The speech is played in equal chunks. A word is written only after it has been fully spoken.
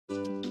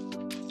Hello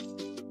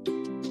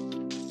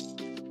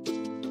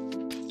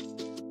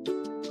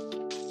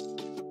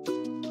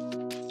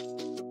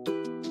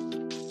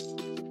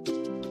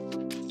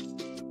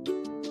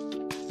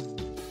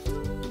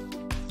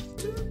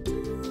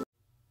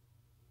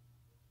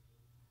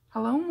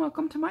and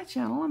welcome to my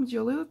channel. I'm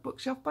Julie with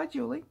Bookshelf by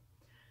Julie.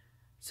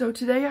 So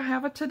today I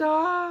have a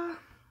ta-da.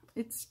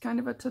 It's kind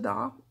of a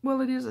ta-da.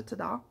 Well, it is a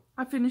ta-da.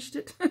 I finished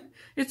it.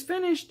 It's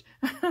finished.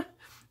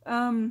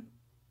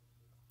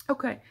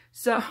 Okay,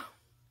 so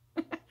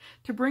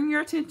to bring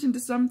your attention to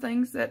some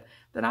things that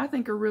I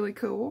think are really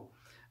cool.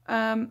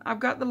 I've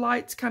got the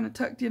lights kind of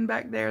tucked in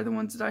back there, the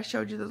ones that I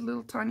showed you, the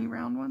little tiny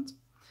round ones.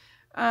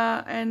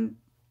 And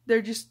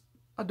they're just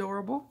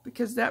adorable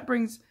because that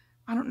brings,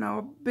 I don't know,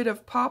 a bit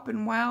of pop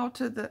and wow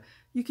to the,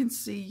 you can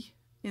see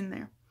in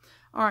there.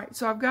 All right,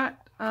 so I've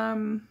got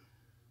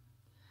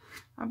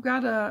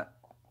to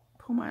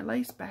pull my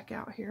lace back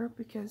out here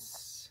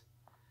because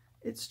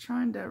it's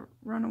trying to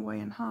run away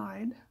and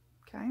hide.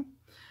 Okay,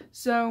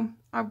 so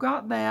I've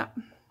got that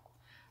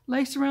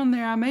lace around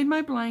there. I made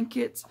my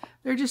blankets.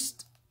 They're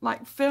just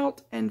like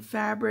felt and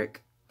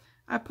fabric.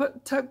 I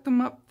tucked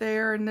them up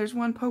there, and there's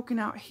one poking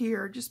out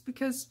here just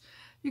because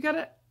you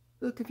gotta,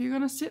 look, if you're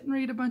gonna sit and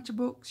read a bunch of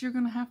books, you're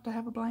gonna have to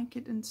have a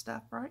blanket and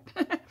stuff, right?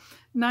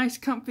 Nice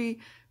comfy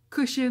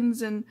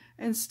cushions and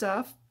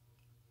stuff.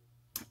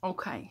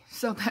 Okay,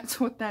 so that's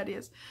what that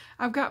is.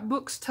 I've got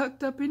books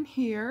tucked up in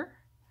here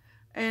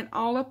and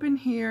all up in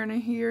here and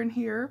in here and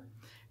here.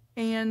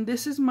 And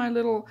this is my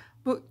little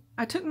book.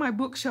 I took my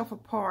bookshelf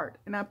apart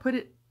and I put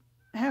it,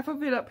 half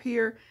of it up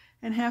here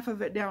and half of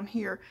it down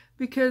here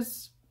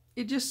because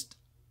it just,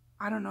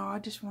 I don't know, I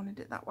just wanted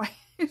it that way.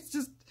 It's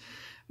just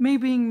me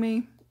being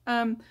me.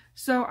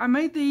 So I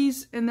made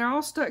these and they're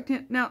all stuck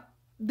in. Now,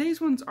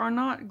 these ones are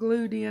not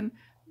glued in.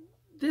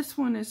 This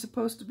one is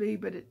supposed to be,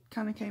 but it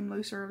kind of came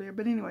loose earlier.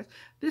 But anyways,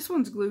 this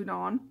one's glued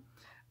on.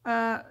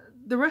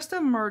 The rest of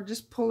them are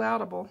just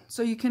pull-outable.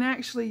 So you can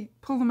actually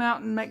pull them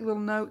out and make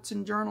little notes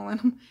and journal in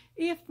them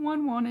if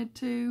one wanted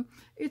to.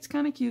 It's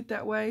kind of cute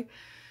that way.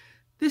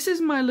 This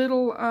is my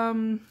little,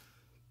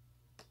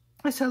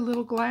 it's a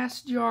little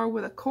glass jar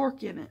with a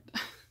cork in it.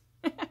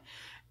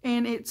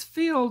 And it's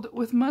filled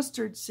with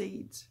mustard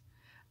seeds.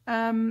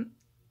 And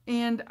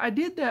I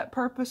did that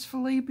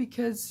purposefully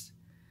because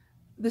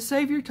the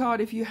Savior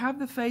taught if you have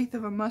the faith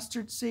of a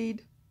mustard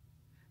seed,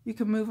 you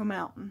can move a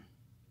mountain.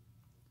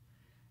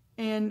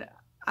 And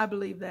I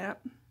believe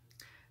that.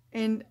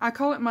 And I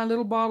call it my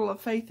little bottle of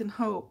faith and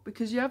hope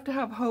because you have to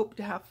have hope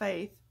to have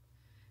faith.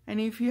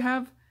 And if you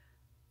have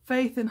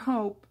faith and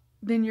hope,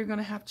 then you're going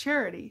to have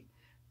charity.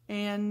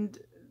 And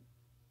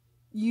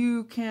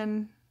you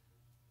can,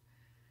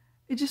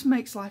 it just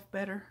makes life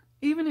better.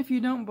 Even if you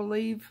don't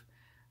believe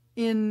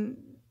in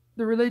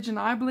the religion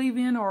I believe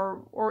in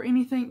or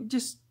anything,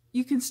 just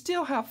you can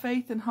still have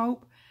faith and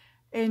hope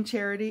and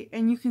charity,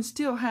 and you can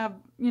still have,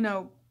 you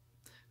know,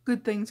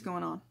 good things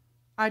going on.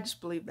 I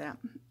just believe that.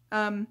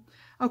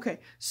 Okay,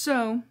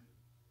 so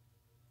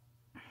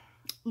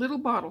little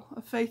bottle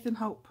of faith and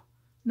hope.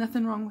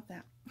 Nothing wrong with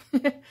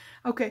that.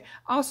 Okay,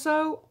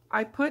 also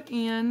I put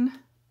in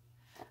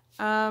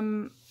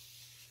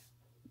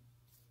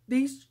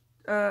these,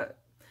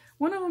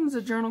 one of them is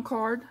a journal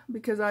card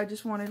because I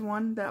just wanted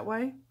one that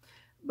way.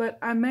 But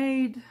I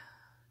made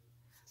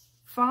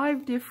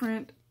 5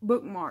 different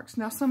bookmarks.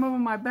 Now some of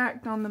them I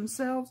backed on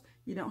themselves.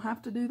 You don't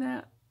have to do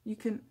that. You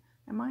can,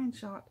 am I in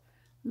shot?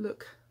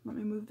 Look, let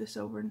me move this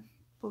over and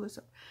pull this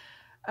up.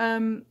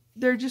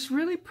 They're just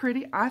really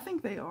pretty. I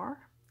think they are.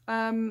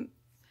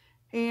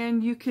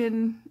 And you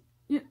can,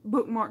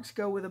 bookmarks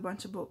go with a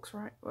bunch of books,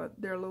 right? Well,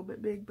 they're a little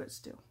bit big, but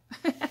still.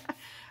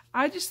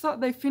 I just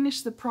thought they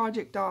finished the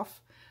project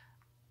off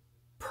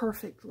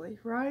perfectly,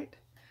 right?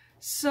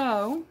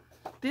 So,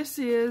 this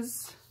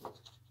is,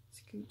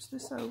 scooch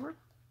this over.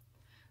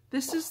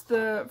 This is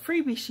the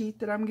freebie sheet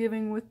that I'm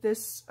giving with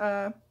this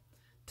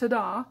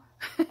ta-da.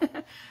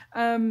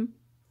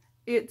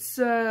 It's,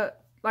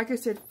 like I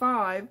said,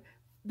 5.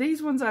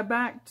 These ones I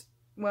backed,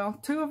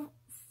 well,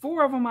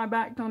 4 of them I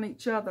backed on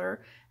each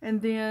other.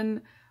 And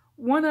then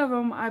one of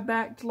them I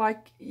backed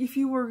like if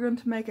you were going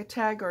to make a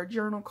tag or a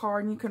journal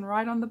card and you can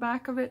write on the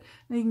back of it.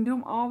 And you can do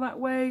them all that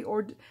way.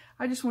 Or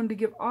I just wanted to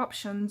give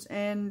options.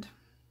 And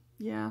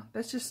yeah,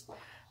 that's just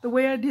the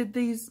way I did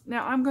these.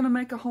 Now I'm going to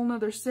make a whole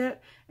nother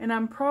set. And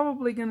I'm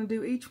probably going to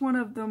do each one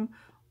of them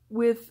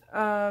with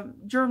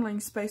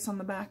journaling space on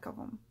the back of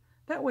them.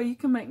 That way you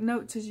can make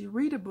notes as you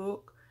read a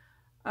book.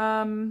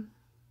 I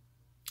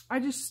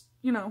just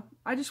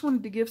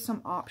wanted to give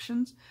some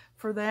options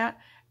for that.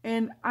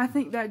 And I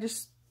think that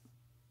just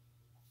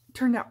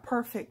turned out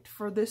perfect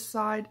for this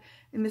side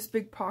in this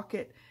big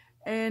pocket.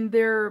 And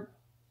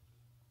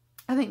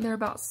I think they're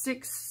about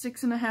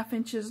 6.5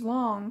 inches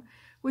long,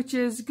 which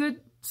is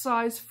good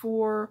size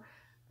for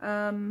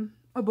a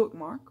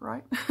bookmark,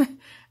 right?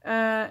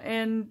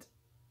 And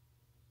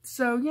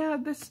so, yeah,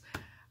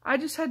 I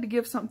just had to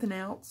give something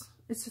else.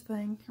 It's a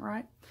thing,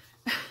 right?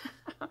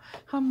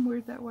 I'm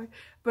weird that way.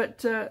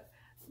 But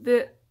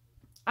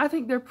I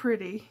think they're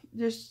pretty.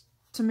 Just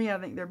to me, I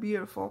think they're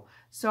beautiful.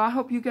 So I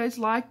hope you guys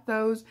like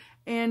those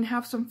and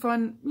have some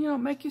fun, you know,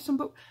 make you some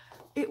book.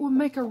 It will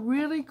make a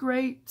really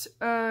great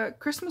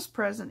Christmas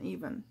present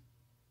even.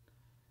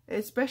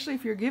 Especially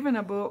if you're given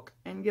a book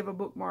and give a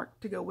bookmark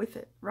to go with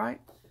it,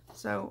 right?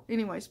 So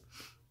anyways,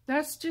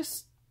 that's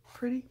just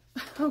pretty.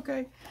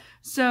 Okay,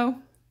 so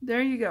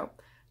there you go.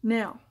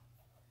 Now,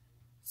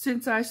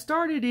 since I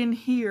started in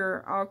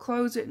here, I'll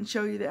close it and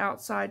show you the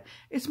outside.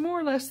 It's more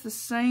or less the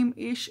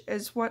same-ish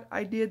as what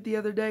I did the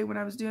other day when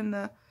I was doing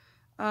the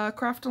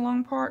craft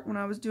along part, when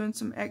I was doing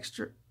some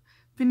extra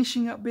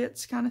finishing up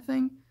bits kind of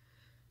thing.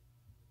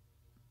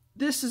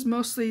 This is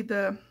mostly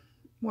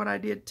what I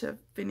did to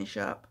finish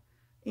up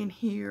in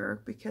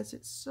here because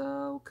it's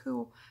so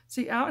cool.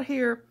 See, out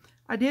here,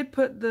 I did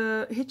put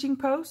the hitching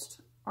post,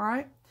 all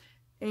right?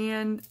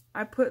 And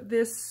I put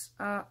this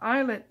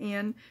eyelet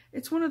in.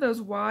 It's one of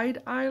those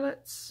wide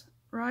eyelets,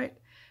 right?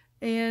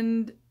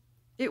 And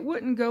it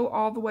wouldn't go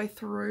all the way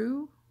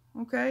through,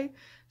 okay?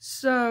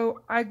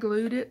 So I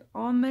glued it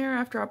on there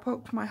after I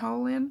poked my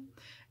hole in.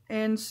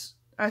 And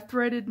I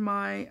threaded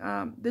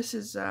my, this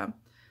is, I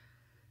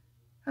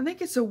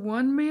think it's a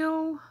 1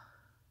 mil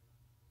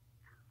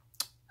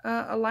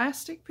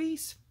elastic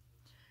piece.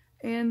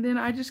 And then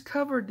I just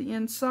covered the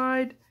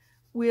inside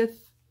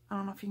with, I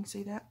don't know if you can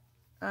see that,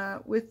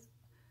 with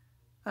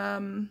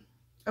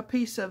a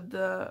piece of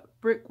the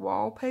brick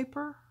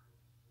wallpaper,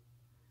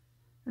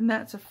 and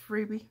that's a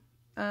freebie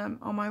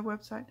on my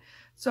website.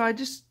 So I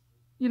just,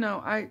 you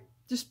know, I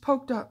just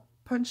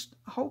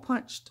hole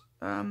punched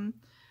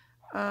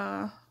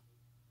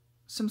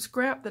some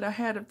scrap that I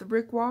had of the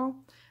brick wall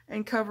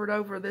and covered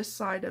over this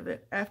side of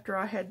it after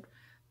I had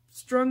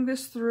strung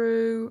this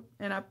through,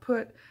 and I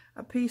put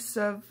a piece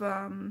of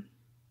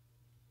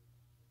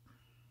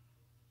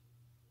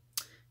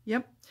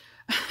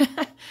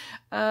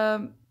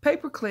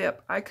paper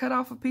clip. I cut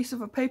off a piece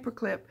of a paper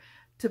clip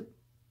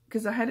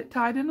because I had it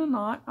tied in a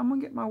knot. I'm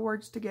gonna get my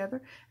words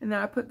together. And then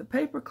I put the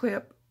paper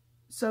clip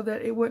so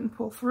that it wouldn't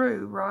pull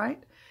through,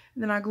 right?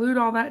 And then I glued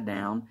all that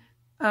down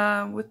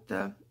with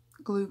the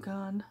glue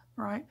gun,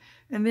 right?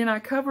 And then I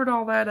covered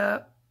all that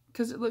up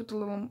because it looked a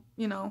little,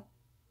 you know,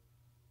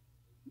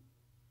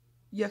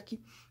 yucky.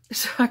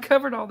 So I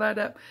covered all that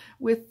up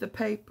with the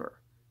paper.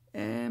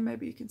 And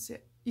maybe you can see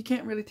it. You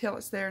can't really tell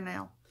it's there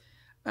now.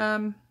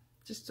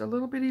 Just a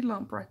little bitty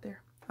lump right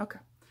there. Okay.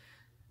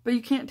 But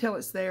you can't tell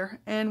it's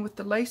there. And with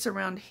the lace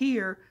around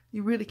here,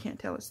 you really can't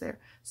tell it's there.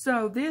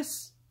 So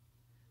this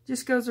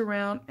just goes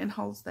around and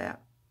holds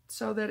that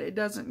so that it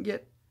doesn't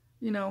get,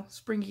 you know,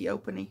 springy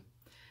openy.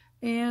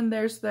 And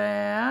there's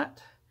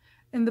that.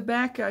 In the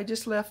back, I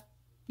just left,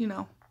 you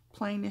know,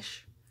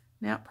 plainish.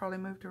 Now it probably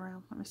moved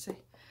around. Let me see.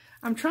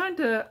 I'm trying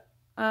to,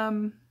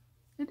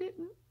 it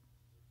didn't.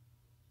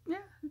 Yeah,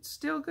 it's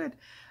still good.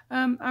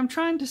 I'm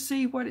trying to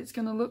see what it's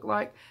going to look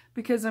like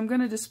because I'm going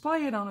to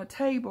display it on a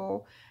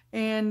table,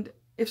 and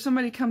if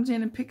somebody comes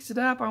in and picks it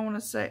up, I want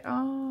to say,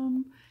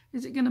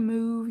 is it going to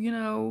move, you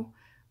know?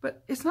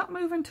 But it's not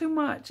moving too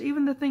much,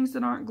 even the things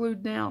that aren't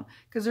glued down,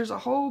 because there's a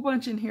whole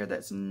bunch in here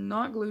that's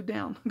not glued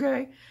down,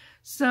 okay?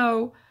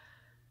 So,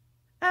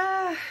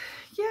 yeah,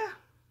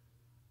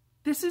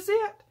 this is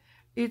it.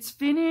 It's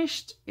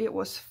finished. It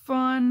was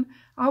fun.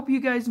 I hope you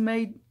guys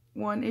made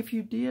one. If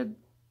you did,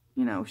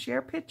 you know,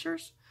 share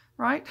pictures,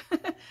 right?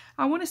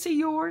 I want to see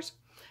yours.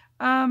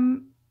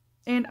 And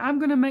I'm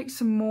going to make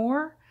some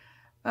more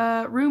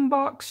room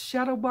box,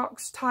 shadow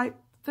box type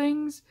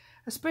things,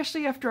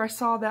 especially after I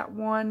saw that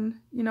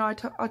one, you know,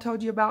 I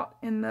told you about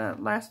in the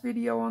last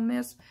video on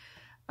this,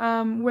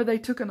 where they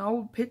took an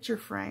old picture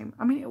frame.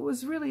 I mean, it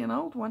was really an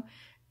old one.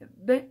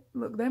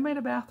 Look, they made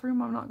a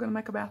bathroom. I'm not going to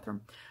make a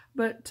bathroom.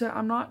 But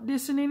I'm not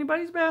dissing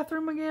anybody's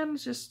bathroom again.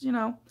 It's just, you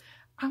know,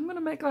 I'm going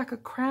to make like a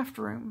craft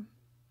room.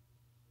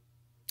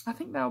 I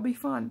think that would be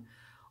fun.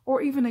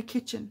 Or even a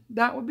kitchen.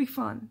 That would be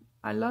fun.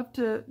 I love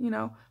to, you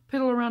know,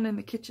 piddle around in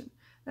the kitchen.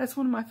 That's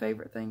one of my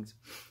favorite things.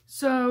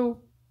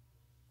 So,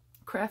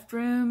 craft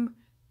room,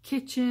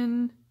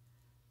 kitchen,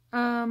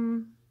 I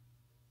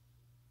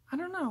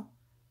don't know.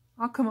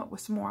 I'll come up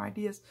with some more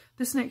ideas.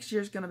 This next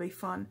year is going to be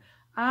fun.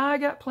 I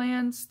got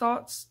plans,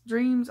 thoughts,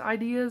 dreams,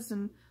 ideas,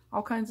 and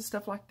all kinds of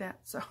stuff like that.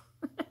 So,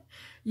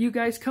 you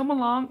guys come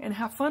along and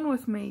have fun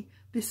with me.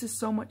 This is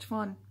so much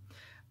fun.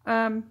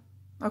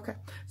 Okay,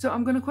 so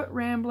I'm going to quit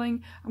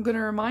rambling. I'm going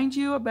to remind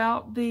you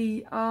about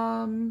the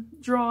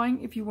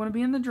drawing. If you want to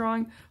be in the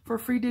drawing for a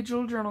free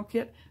digital journal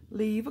kit,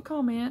 leave a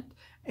comment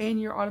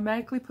and you're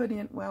automatically put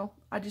in. Well,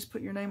 I just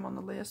put your name on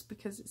the list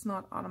because it's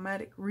not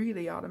automatic,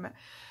 really automatic.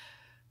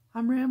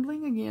 I'm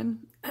rambling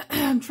again.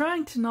 I'm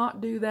trying to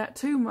not do that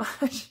too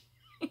much.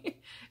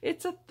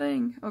 It's a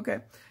thing. Okay,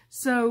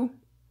 so,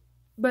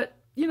 but,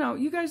 you know,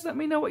 you guys let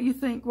me know what you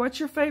think. What's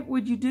your favorite?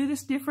 Would you do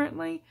this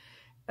differently?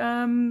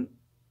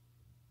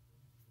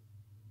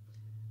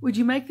 Would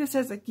you make this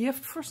as a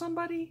gift for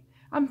somebody?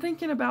 I'm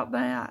thinking about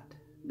that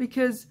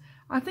because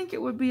I think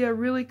it would be a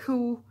really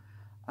cool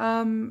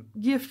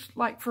gift,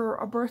 like for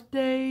a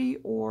birthday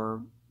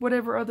or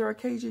whatever other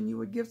occasion you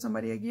would give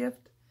somebody a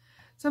gift.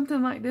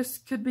 Something like this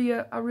could be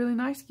a really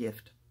nice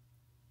gift.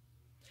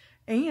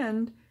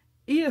 And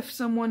if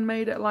someone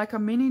made it like a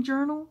mini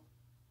journal,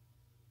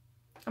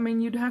 I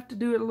mean, you'd have to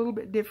do it a little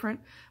bit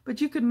different,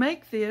 but you could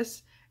make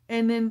this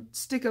and then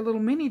stick a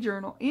little mini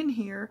journal in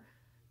here,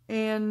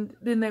 and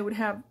then they would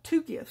have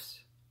 2 gifts,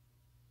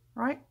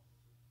 right?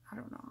 I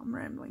don't know, I'm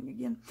rambling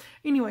again.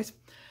 Anyways,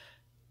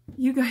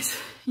 you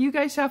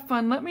guys have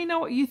fun. Let me know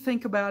what you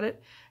think about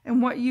it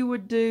and what you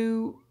would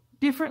do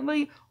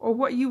differently, or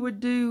what you would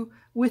do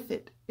with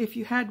it if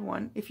you had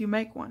one, if you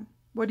make one.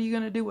 What are you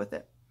going to do with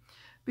it?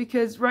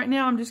 Because right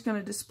now I'm just going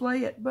to display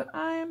it, but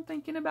I am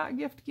thinking about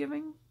gift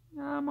giving.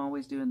 I'm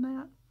always doing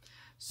that.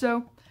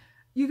 So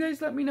you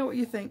guys let me know what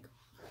you think.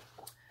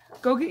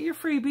 Go get your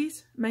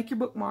freebies, make your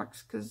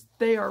bookmarks, because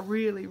they are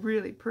really,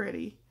 really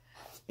pretty.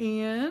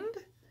 And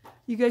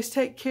you guys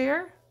take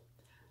care.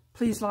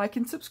 Please like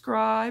and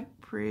subscribe.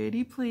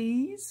 Pretty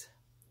please.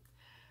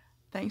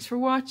 Thanks for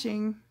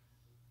watching.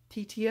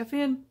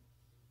 TTFN.